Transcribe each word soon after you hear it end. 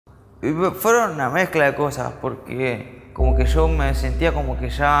Y fueron una mezcla de cosas, porque como que yo me sentía como que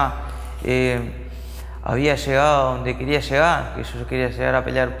ya había llegado a donde quería llegar, que yo quería llegar a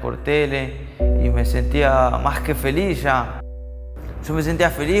pelear por tele y me sentía más que feliz ya. Yo me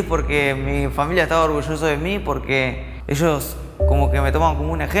sentía feliz porque mi familia estaba orgullosa de mí, porque ellos como que me toman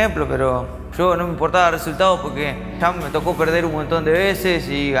como un ejemplo, pero yo no me importaba el resultado porque ya me tocó perder un montón de veces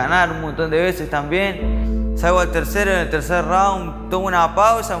y ganar un montón de veces también. Salgo al tercero, en el tercer round, tomo una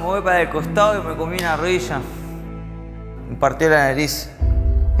pausa, me voy para el costado y me comí una rodilla. Me partió la nariz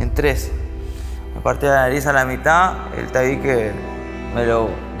en 3. Me partió la nariz a la mitad, el tabique me lo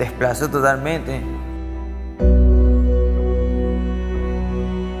desplazó totalmente.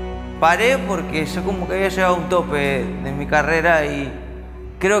 Paré porque yo como que había llegado a un tope de mi carrera y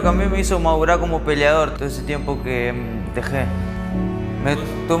creo que a mí me hizo madurar como peleador todo ese tiempo que dejé. Me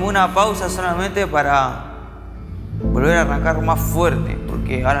tomé una pausa solamente para volver a arrancar más fuerte,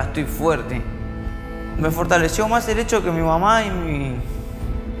 porque ahora estoy fuerte. Me fortaleció más el hecho que mi mamá y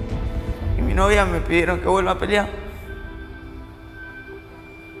mi novia me pidieron que vuelva a pelear.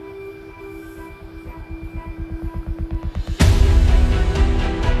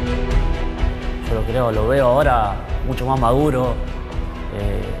 Yo lo veo ahora mucho más maduro,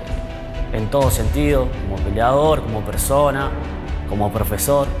 en todo sentido, como peleador, como persona, como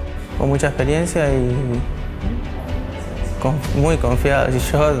profesor. Con mucha experiencia y muy confiado, y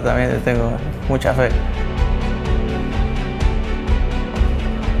yo también tengo mucha fe.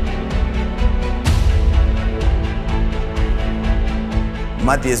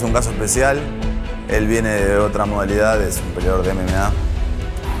 Mati es un caso especial, él viene de otra modalidad, es un peleador de MMA.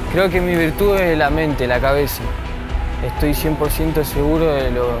 Creo que mi virtud es la mente, la cabeza. Estoy 100% seguro de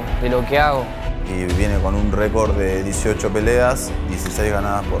lo que hago. Y viene con un récord de 18 peleas, 16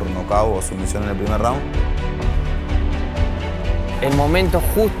 ganadas por nocaut o sumisión en el primer round. El momento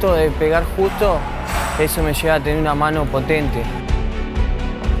justo de pegar justo, eso me lleva a tener una mano potente.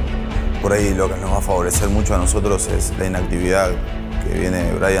 Por ahí lo que nos va a favorecer mucho a nosotros es la inactividad que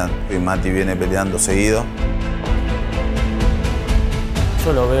viene Braian y Mati viene peleando seguido.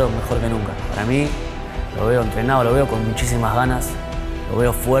 Yo lo veo mejor que nunca. Para mí, lo veo entrenado, lo veo con muchísimas ganas, lo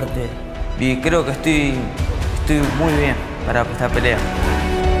veo fuerte. Y creo que estoy muy bien para esta pelea.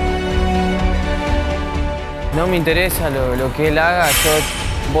 No me interesa lo que él haga, yo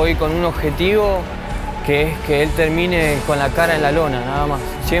voy con un objetivo que es que él termine con la cara en la lona, nada más.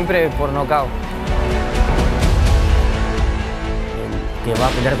 Siempre por nocaut. El que va a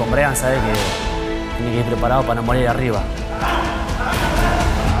pelear con Braian sabe que tiene que ir preparado para no morir arriba.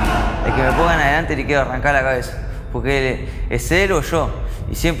 El que me pongan adelante le quiero arrancar la cabeza, porque es él o yo,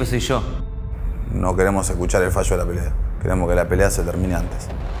 y siempre soy yo. No queremos escuchar el fallo de la pelea, queremos que la pelea se termine antes.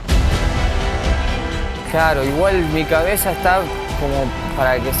 Claro, igual mi cabeza está como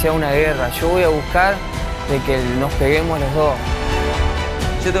para que sea una guerra. Yo voy a buscar de que nos peguemos los dos.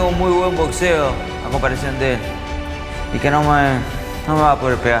 Yo tengo muy buen boxeo a comparación de él, y que no me va a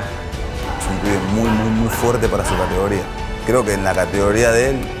poder pegar. Es un pibe muy fuerte para su categoría. Creo que en la categoría de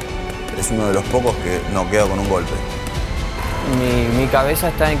él es uno de los pocos que noquea con un golpe. Mi cabeza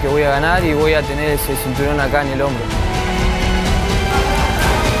está en que voy a ganar y voy a tener ese cinturón acá en el hombro.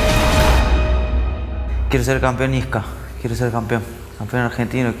 Quiero ser campeón ISKA, quiero ser campeón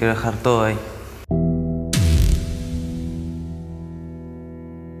argentino, quiero dejar todo ahí.